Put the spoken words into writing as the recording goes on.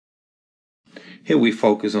Here we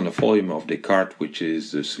focus on the Folium of Descartes, which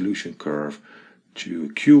is the solution curve to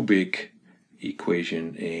a cubic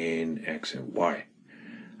equation in x and y.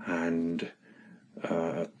 And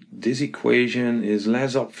this equation is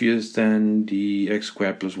less obvious than the x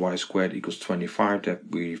squared plus y squared equals 25 that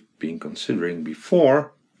we've been considering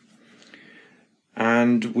before.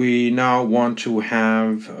 And we now want to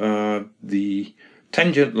have the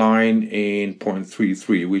tangent line in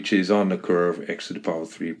 0.33, which is on the curve x to the power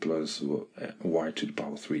 3 plus y to the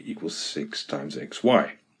power 3 equals 6 times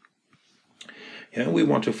xy. And we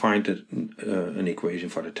want to find an equation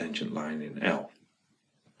for the tangent line in L.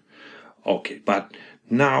 Okay, but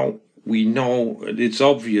now we know it's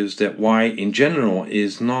obvious that y in general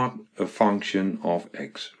is not a function of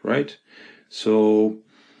x, right? So,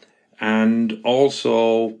 and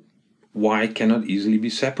also y cannot easily be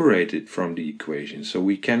separated from the equation. So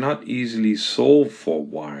we cannot easily solve for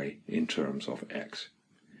y in terms of x.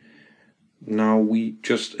 Now we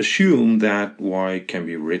just assume that y can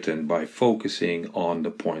be written by focusing on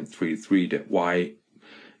the 0.33, that y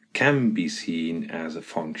can be seen as a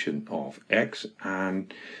function of x,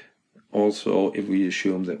 and also if we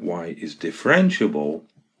assume that y is differentiable,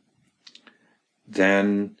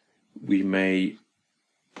 then we may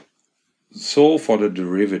solve for the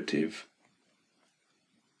derivative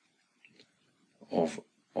of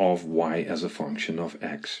y as a function of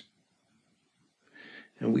x.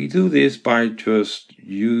 And we do this by just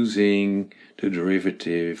using the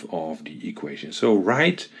derivative of the equation. So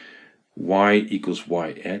write y equals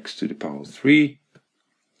yx to the power 3.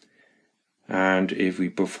 And if we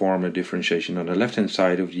perform a differentiation on the left-hand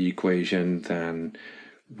side of the equation, then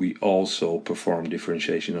we also perform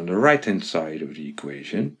differentiation on the right-hand side of the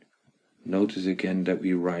equation. Notice again that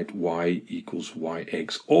we write y equals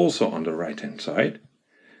yx also on the right-hand side.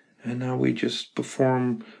 And now we just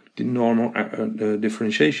perform the normal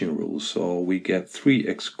differentiation rules. So we get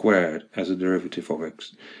 3x squared as a derivative of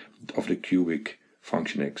x of the cubic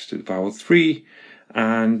function x to the power 3,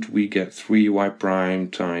 and we get 3y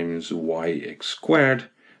prime times yx squared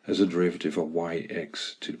as a derivative of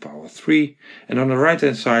yx to the power 3. And on the right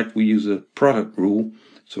hand side we use a product rule.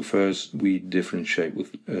 So first we differentiate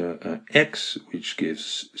with x, which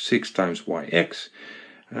gives 6 times yx,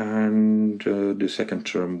 and the second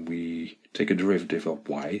term we take a derivative of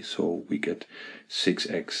y, so we get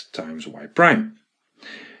 6x times y prime.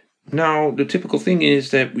 Now the typical thing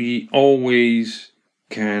is that we always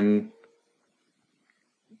can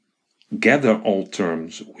gather all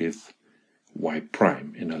terms with y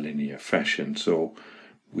prime in a linear fashion. So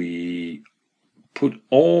we put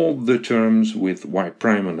all the terms with y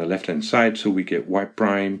prime on the left hand side, so we get y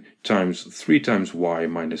prime times 3 times y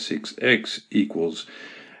minus 6x equals,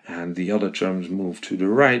 and the other terms move to the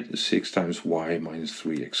right, 6 times y minus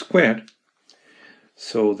 3x squared,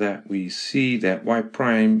 so that we see that y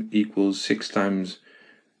prime equals 6 times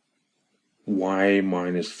y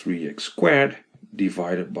minus 3x squared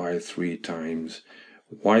divided by 3 times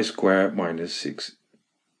y squared minus 6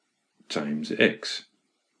 times x.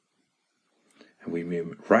 And we may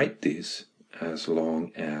write this as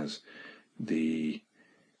long as the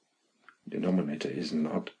denominator is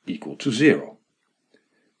not equal to 0.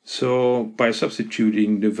 So by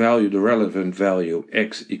substituting the relevant value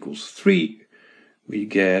x equals 3, we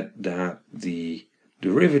get that the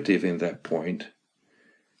derivative in that point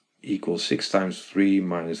equals 6 times 3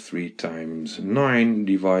 minus 3 times 9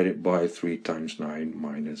 divided by 3 times 9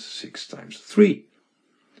 minus 6 times 3.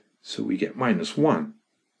 So we get minus 1.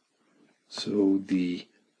 So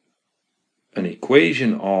an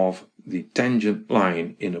equation of the tangent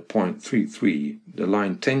line in a 0.33, the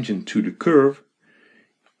line tangent to the curve,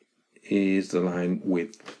 is the line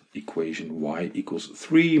with equation y equals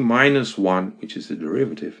 3 minus 1, which is the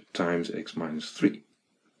derivative, times x minus 3.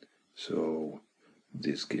 So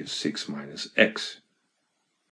this gives 6 minus x.